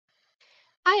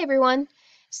Hi everyone!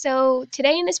 So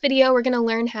today in this video we're going to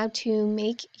learn how to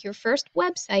make your first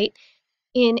website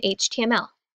in HTML.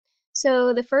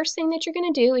 So the first thing that you're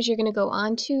going to do is you're going to go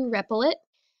on to Repl.it.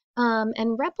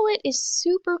 And Repl.it is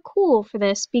super cool for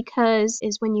this because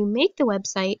when you make the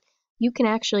website, you can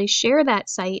actually share that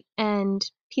site and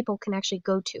people can actually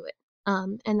go to it.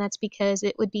 And that's because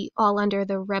it would be all under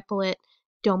the Repl.it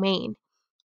domain.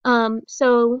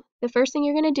 So the first thing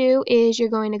you're going to do is you're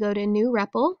going to go to New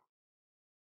REPL.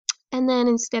 And then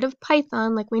instead of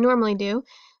Python, like we normally do,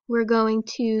 we're going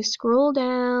to scroll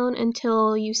down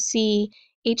until you see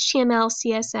HTML,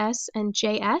 CSS, and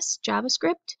JS,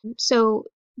 JavaScript. So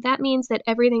that means that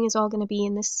everything is all going to be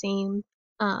in the same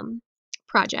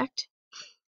project.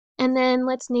 And then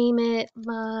let's name it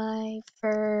my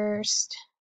first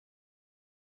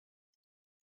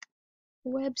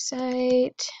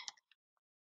website.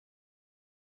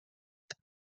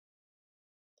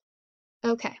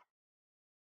 Okay.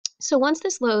 So once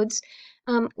this loads,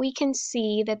 we can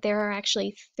see that there are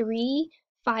actually 3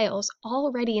 files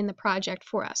already in the project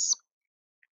for us.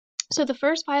 So the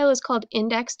first file is called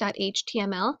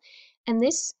index.html, and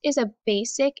this is a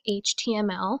basic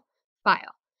HTML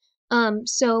file.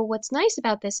 So what's nice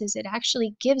about this is it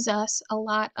actually gives us a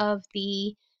lot of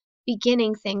the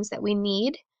beginning things that we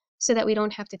need so that we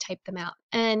don't have to type them out.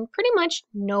 And pretty much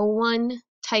no one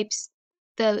types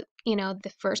the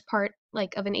first part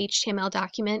like of an HTML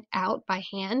document out by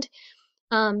hand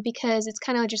because it's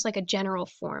kind of just like a general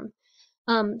form.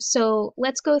 So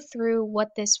let's go through what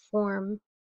this form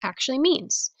actually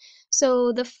means.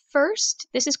 So this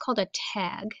is called a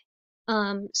tag.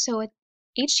 So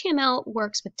HTML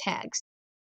works with tags.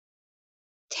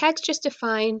 Tags just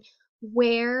define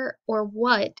where or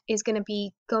what is going to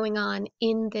be going on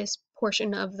in this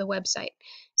portion of the website.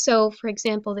 So for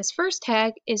example, this first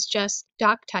tag is just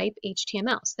doc type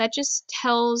HTML. So that just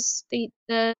tells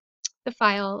the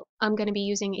file I'm going to be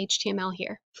using HTML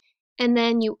here. And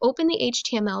then you open the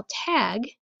HTML tag.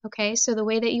 Okay, so the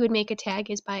way that you would make a tag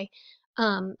is by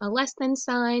a less than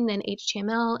sign, then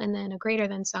HTML, and then a greater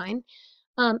than sign.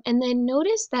 And then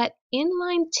notice that in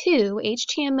line 2,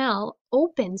 HTML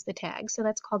opens the tag, so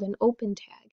that's called an open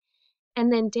tag.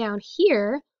 And then down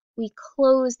here, we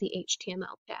close the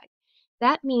HTML tag.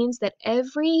 That means that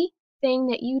everything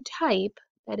that you type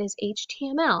that is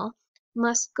HTML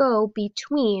must go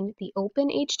between the open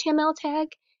HTML tag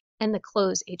and the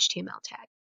close HTML tag.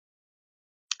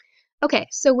 Okay,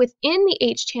 so within the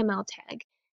HTML tag,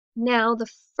 now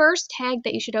the first tag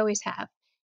that you should always have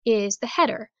is the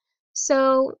header.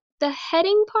 So the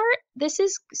heading part, this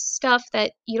is stuff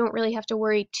that you don't really have to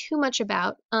worry too much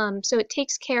about. So it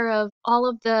takes care of all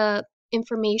of the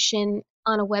information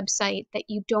on a website that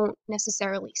you don't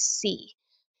necessarily see.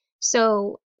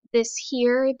 So this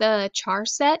here, the char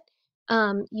set,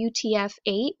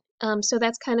 UTF-8, so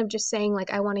that's kind of just saying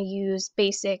like I want to use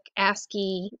basic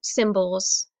ASCII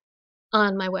symbols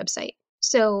on my website.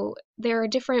 So there are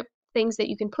different things that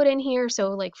you can put in here.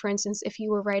 So like for instance, if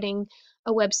you were writing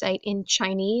a website in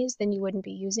Chinese, then you wouldn't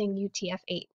be using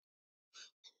UTF-8.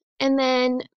 And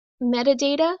then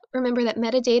metadata, remember that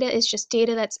metadata is just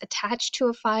data that's attached to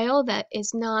a file that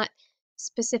is not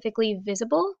specifically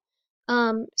visible.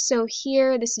 So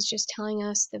here, this is just telling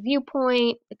us the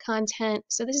viewpoint, the content.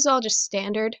 So this is all just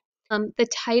standard. The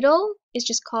title is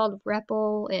just called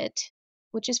Repl.it,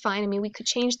 which is fine. I mean, we could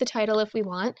change the title if we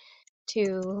want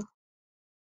to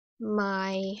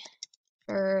my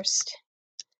first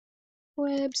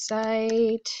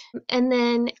website. And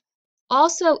then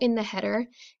also in the header,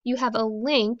 you have a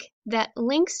link that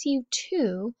links you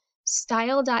to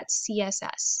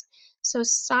style.css. So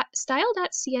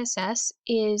style.css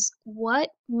is what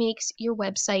makes your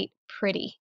website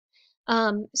pretty.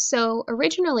 So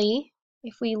originally,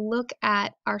 if we look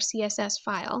at our CSS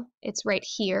file, it's right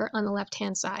here on the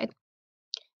left-hand side,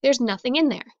 there's nothing in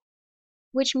there,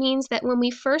 which means that when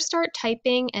we first start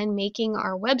typing and making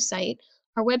our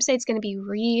website's going to be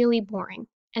really boring.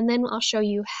 And then I'll show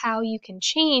you how you can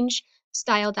change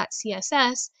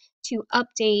style.css to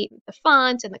update the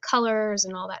font and the colors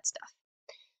and all that stuff.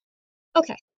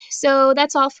 Okay, so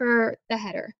that's all for the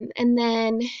header. And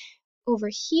then over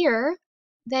here,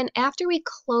 then after we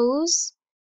close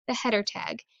the header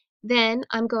tag, then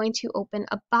I'm going to open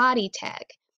a body tag.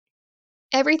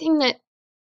 Everything that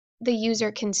the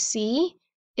user can see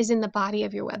is in the body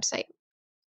of your website.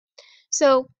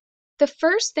 So the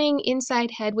first thing inside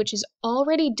head, which is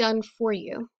already done for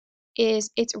you,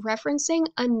 is it's referencing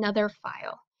another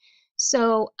file.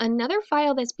 So another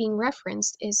file that's being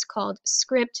referenced is called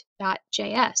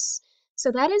script.js.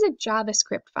 So that is a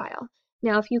JavaScript file.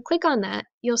 Now, if you click on that,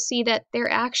 you'll see that there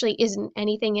actually isn't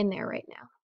anything in there right now.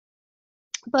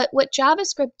 But what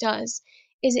JavaScript does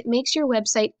is it makes your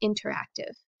website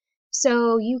interactive.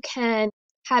 So you can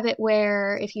have it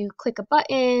where if you click a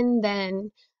button,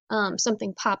 then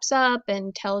something pops up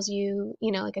and tells you,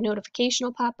 like a notification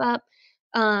will pop up.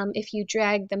 If you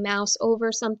drag the mouse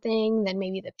over something, then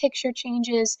maybe the picture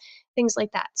changes, things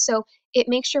like that. So it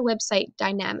makes your website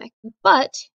dynamic,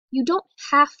 but you don't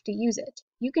have to use it.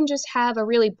 You can just have a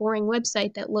really boring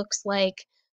website that looks like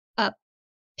a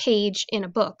page in a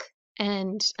book,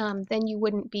 and then you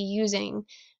wouldn't be using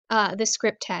the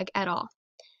script tag at all.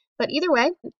 But either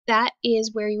way, that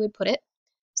is where you would put it.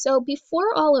 So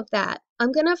before all of that,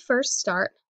 I'm going to first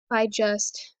start by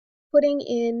just putting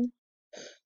in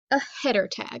a header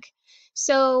tag.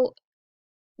 So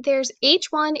there's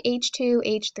H1, H2,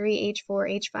 H3,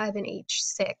 H4, H5, and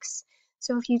H6.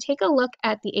 So if you take a look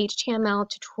at the HTML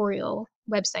tutorial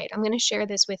website, I'm going to share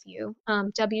this with you.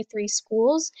 W3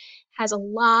 Schools has a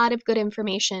lot of good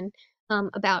information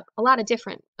about a lot of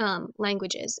different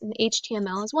languages, and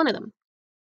HTML is one of them.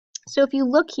 So if you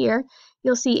look here,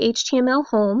 you'll see HTML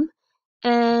home,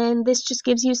 and this just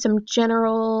gives you some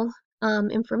general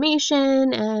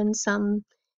information and some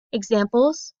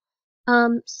examples.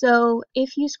 So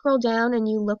if you scroll down and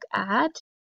you look at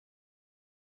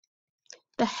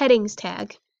the headings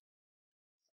tag,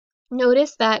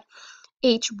 notice that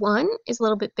H1 is a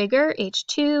little bit bigger,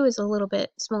 H2 is a little bit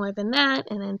smaller than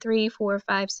that, and then 3, 4,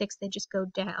 5, 6, they just go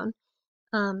down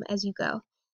as you go.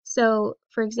 So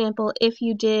for example, if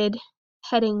you did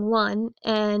heading 1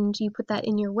 and you put that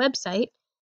in your website,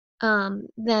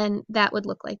 then that would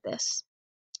look like this.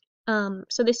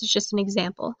 So this is just an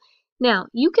example. Now,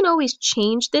 you can always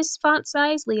change this font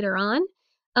size later on,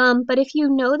 but if you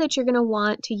know that you're going to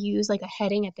want to use like a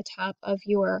heading at the top of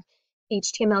your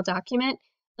HTML document,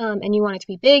 and you want it to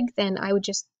be big, then I would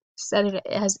just set it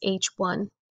as H1.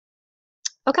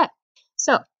 Okay,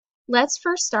 so let's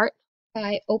first start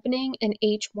by opening an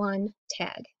H1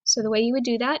 tag. So the way you would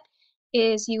do that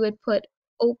is you would put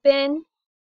open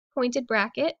pointed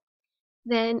bracket,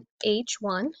 then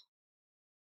H1.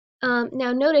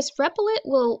 Now notice Repl.it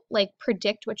will like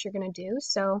predict what you're gonna do,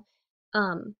 so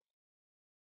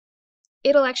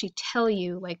it'll actually tell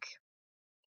you like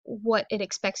what it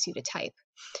expects you to type.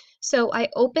 So I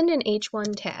opened an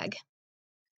H1 tag,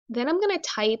 then I'm gonna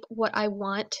type what I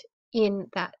want in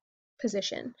that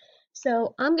position.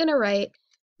 So I'm gonna write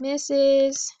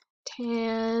Mrs.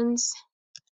 Tan's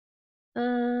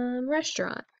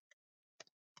restaurant.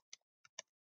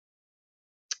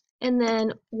 And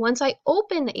then once I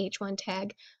open the H1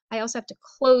 tag, I also have to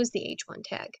close the H1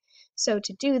 tag. So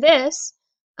to do this,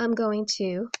 I'm going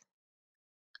to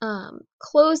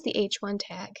close the H1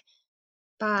 tag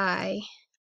by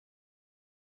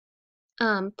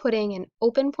putting an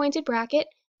open pointed bracket,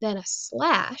 then a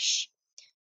slash,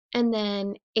 and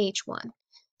then H1.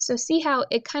 So see how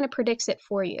it kind of predicts it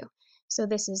for you. So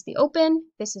this is the open,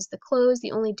 this is the close.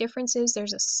 The only difference is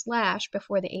there's a slash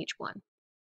before the H1.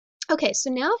 Okay,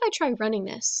 so now if I try running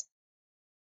this,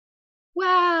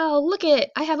 wow, look it,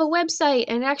 I have a website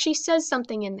and it actually says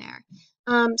something in there.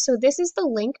 So this is the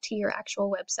link to your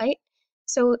actual website.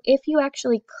 So if you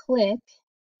actually click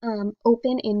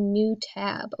open in new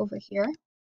tab over here,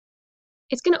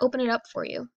 it's going to open it up for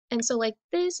you. And so like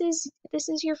this is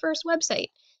your first website.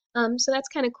 So that's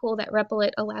kind of cool that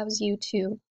Repl.it allows you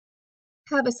to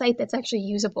have a site that's actually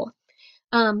usable.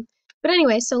 But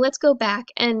anyway, so let's go back,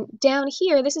 and down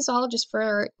here, this is all just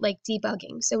for like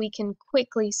debugging, so we can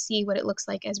quickly see what it looks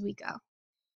like as we go.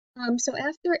 So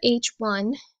after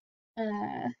H1,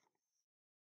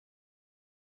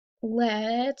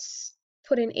 let's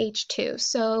put in H2.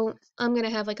 So I'm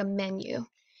gonna have like a menu.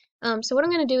 So what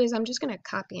I'm gonna do is I'm just gonna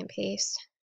copy and paste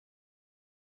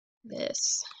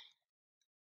this.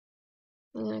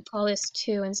 I'm gonna call this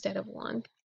 2 instead of 1.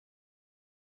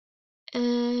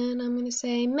 And I'm gonna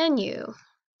say menu.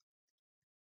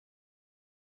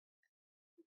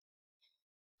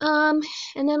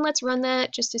 And then let's run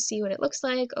that just to see what it looks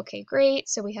like. Okay, great.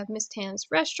 So we have Miss Tan's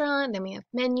restaurant, then we have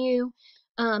menu.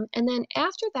 And then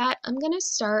after that, I'm going to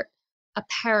start a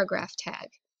paragraph tag.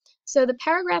 So the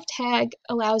paragraph tag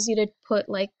allows you to put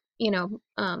like,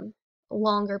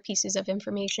 longer pieces of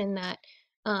information that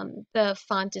the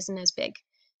font isn't as big.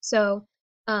 So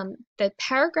the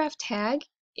paragraph tag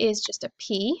is just a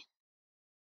P.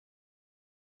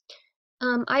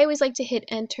 I always like to hit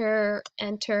enter,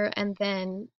 enter, and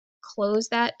then close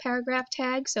that paragraph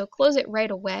tag. So close it right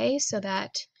away so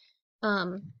that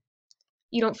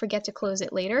you don't forget to close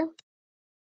it later.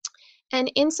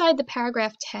 And inside the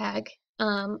paragraph tag,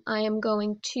 I am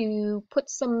going to put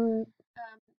some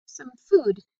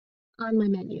food on my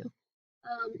menu.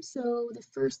 So the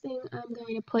first thing I'm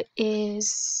going to put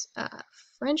is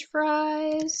French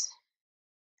fries.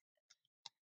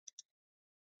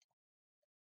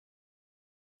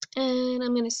 And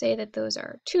I'm going to say that those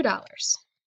are $2.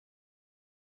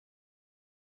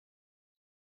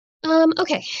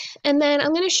 Okay, and then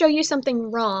I'm going to show you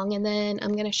something wrong, and then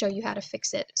I'm going to show you how to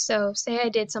fix it. So say I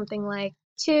did something like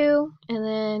 2, and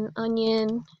then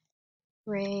onion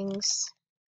rings,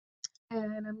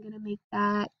 and I'm going to make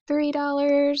that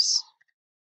 $3.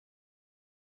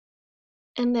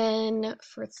 And then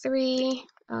for 3,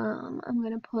 I'm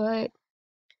going to put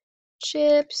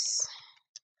chips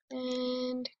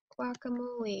and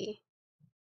guacamole.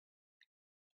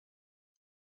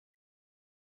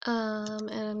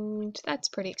 And that's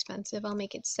pretty expensive. I'll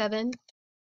make it 7.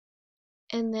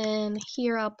 And then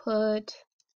here I'll put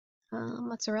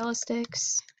mozzarella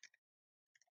sticks.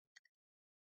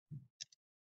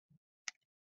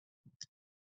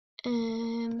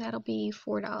 And that'll be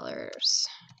 $4.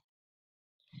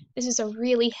 This is a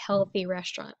really healthy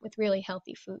restaurant with really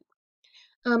healthy food.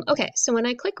 Okay, so when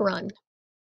I click run,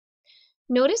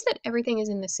 notice that everything is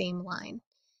in the same line.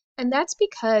 And that's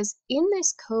because in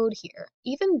this code here,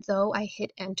 even though I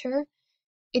hit enter,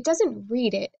 it doesn't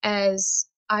read it as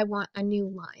I want a new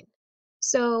line.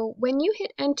 So when you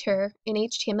hit enter in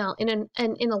HTML,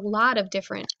 in a lot of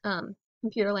different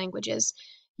computer languages,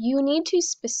 you need to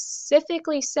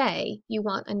specifically say you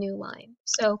want a new line.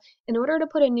 So in order to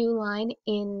put a new line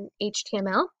in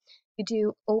HTML, you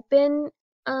do open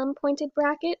pointed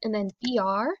bracket and then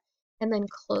BR and then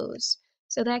close.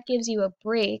 So that gives you a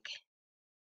break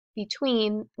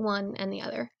between one and the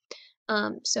other.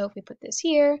 So if we put this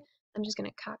here, I'm just going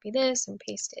to copy this and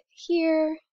paste it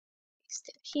here, paste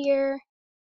it here.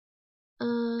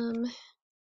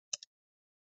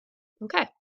 Okay.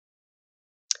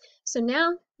 So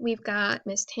now we've got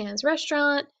Miss Tan's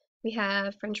restaurant. We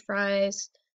have French fries,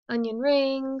 onion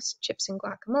rings, chips and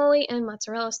guacamole, and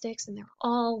mozzarella sticks, and they're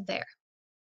all there.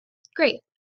 Great.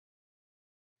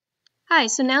 Hi,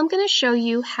 so now I'm going to show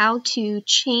you how to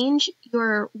change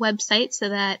your website so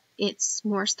that it's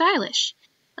more stylish.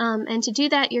 And to do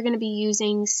that, you're going to be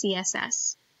using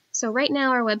CSS. So right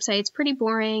now our website's pretty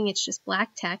boring. It's just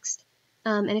black text.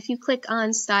 And if you click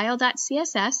on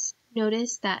style.css,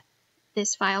 notice that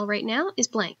this file right now is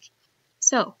blank.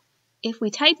 So if we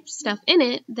type stuff in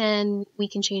it, then we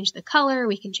can change the color,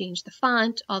 we can change the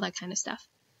font, all that kind of stuff.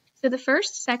 So the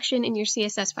first section in your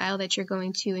CSS file that you're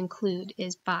going to include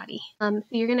is body. So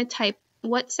you're going to type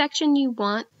what section you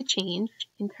want to change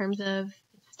in terms of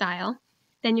style.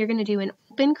 Then you're going to do an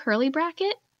open curly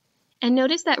bracket. And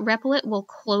notice that Repl.it will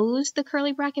close the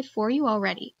curly bracket for you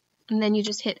already. And then you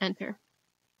just hit enter.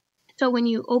 So when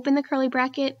you open the curly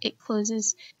bracket, it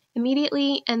closes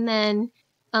immediately. And then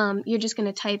you're just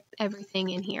going to type everything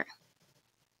in here.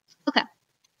 Okay,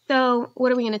 so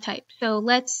what are we going to type? So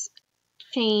let's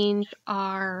change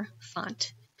our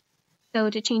font. So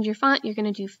to change your font, you're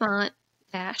going to do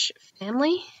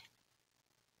font-family.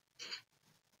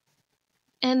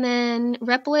 And then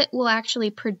Repl.it will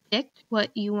actually predict what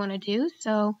you want to do.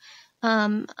 So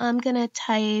I'm going to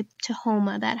type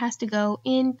Tahoma. That has to go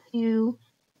into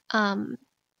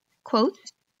quotes.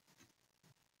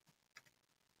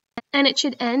 And it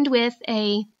should end with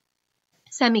a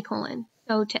semicolon.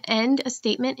 So to end a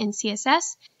statement in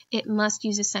CSS, it must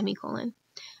use a semicolon.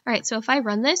 All right, so if I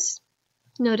run this,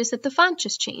 notice that the font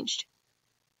just changed.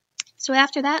 So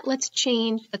after that, let's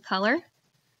change the color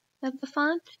of the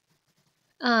font.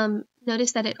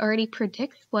 Notice that it already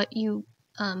predicts what you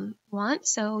want,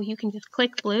 so you can just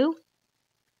click blue,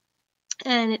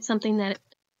 and it's something that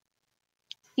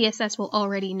CSS will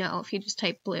already know if you just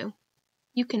type blue.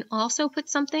 You can also put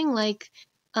something like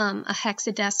a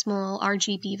hexadecimal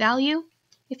RGB value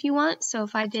if you want. So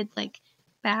if I did like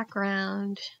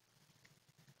background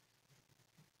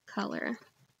color,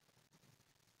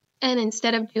 and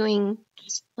instead of doing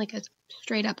just like a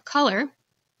straight up color,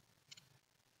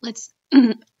 let's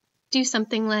do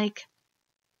something like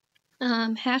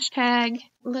hashtag,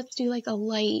 let's do like a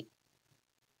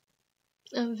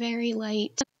very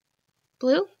light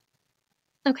blue.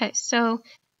 Okay, so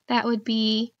that would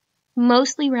be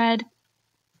mostly red,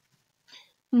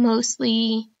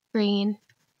 mostly green,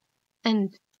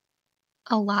 and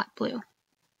a lot blue.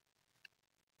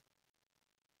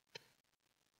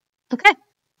 Okay,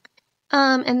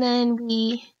 and then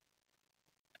we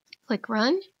click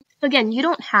run. So again, you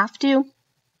don't have to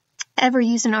ever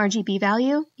use an RGB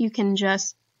value. You can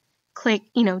just click,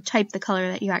 type the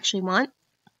color that you actually want,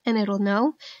 and it'll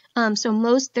know.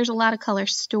 So there's a lot of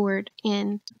colors stored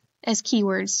in as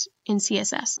keywords in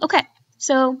CSS. Okay,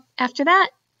 so after that,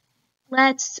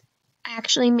 let's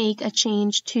actually make a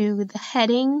change to the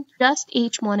heading, just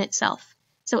H1 itself.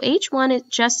 So H1, it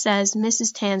just says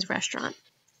Mrs. Tan's Restaurant.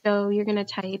 So you're going to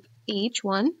type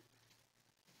H1,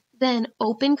 then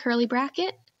open curly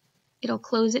bracket. It'll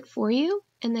close it for you.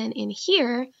 And then in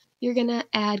here, you're going to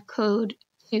add code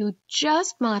to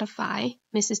just modify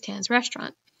Mrs. Tan's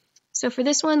Restaurant. So for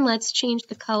this one, let's change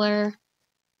the color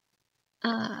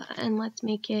and let's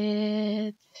make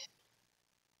it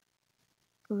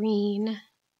green.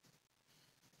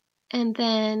 And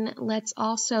then let's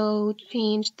also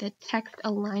change the text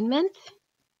alignment.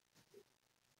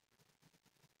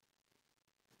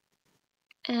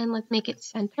 And let's make it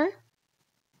center.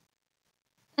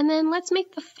 And then let's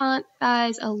make the font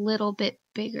size a little bit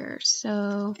bigger.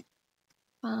 So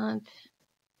font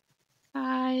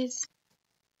size.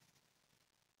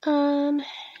 And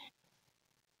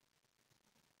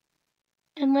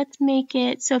let's make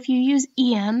it, so if you use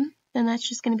EM, then that's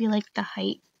just going to be like the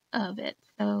height of it.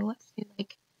 So let's do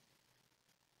like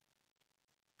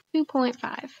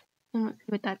 2.5. And let's see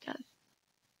what that does.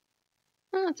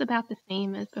 Oh, it's about the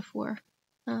same as before.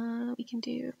 We can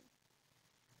do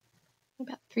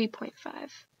about 3.5.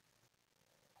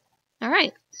 All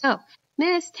right, so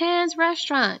Miss Tan's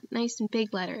Restaurant, nice and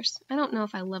big letters. I don't know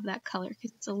if I love that color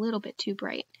because it's a little bit too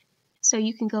bright. So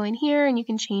you can go in here and you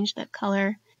can change that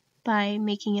color by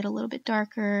making it a little bit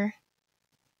darker.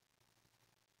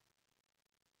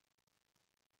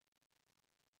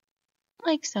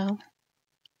 Like so.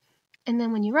 And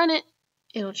then when you run it,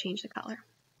 it'll change the color.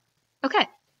 Okay,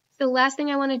 so the last thing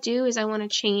I want to do is I want to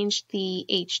change the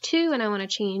H2 and I want to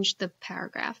change the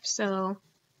paragraph. So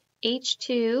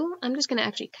H2, I'm just going to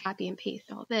actually copy and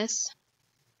paste all this.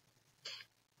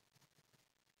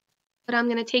 But I'm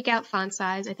going to take out font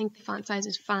size. I think the font size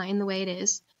is fine the way it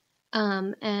is.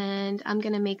 And I'm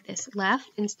going to make this left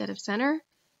instead of center.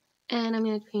 And I'm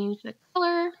going to change the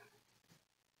color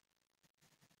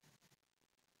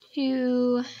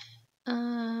to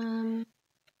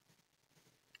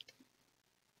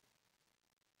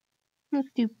let's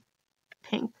do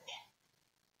pink.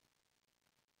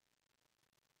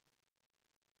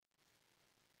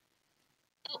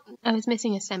 Oh, I was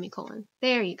missing a semicolon.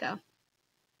 There you go.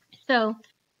 So,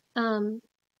 oh,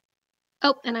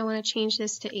 and I want to change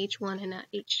this to H1 and not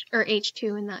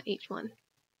H2 and not H1.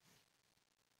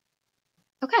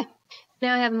 Okay,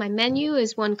 now I have my menu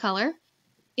is one color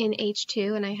in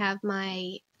H2, and I have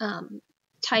my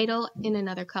title in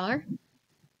another color.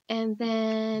 And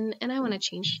then, I want to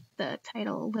change the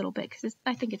title a little bit because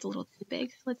I think it's a little too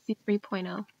big. So let's do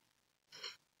 3.0.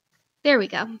 There we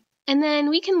go. And then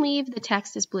we can leave the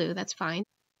text as blue. That's fine.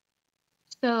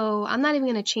 So I'm not even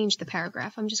going to change the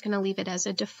paragraph. I'm just going to leave it as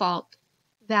a default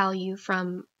value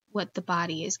from what the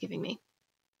body is giving me.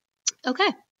 Okay,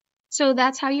 so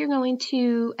that's how you're going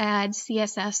to add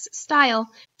CSS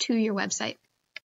style to your website.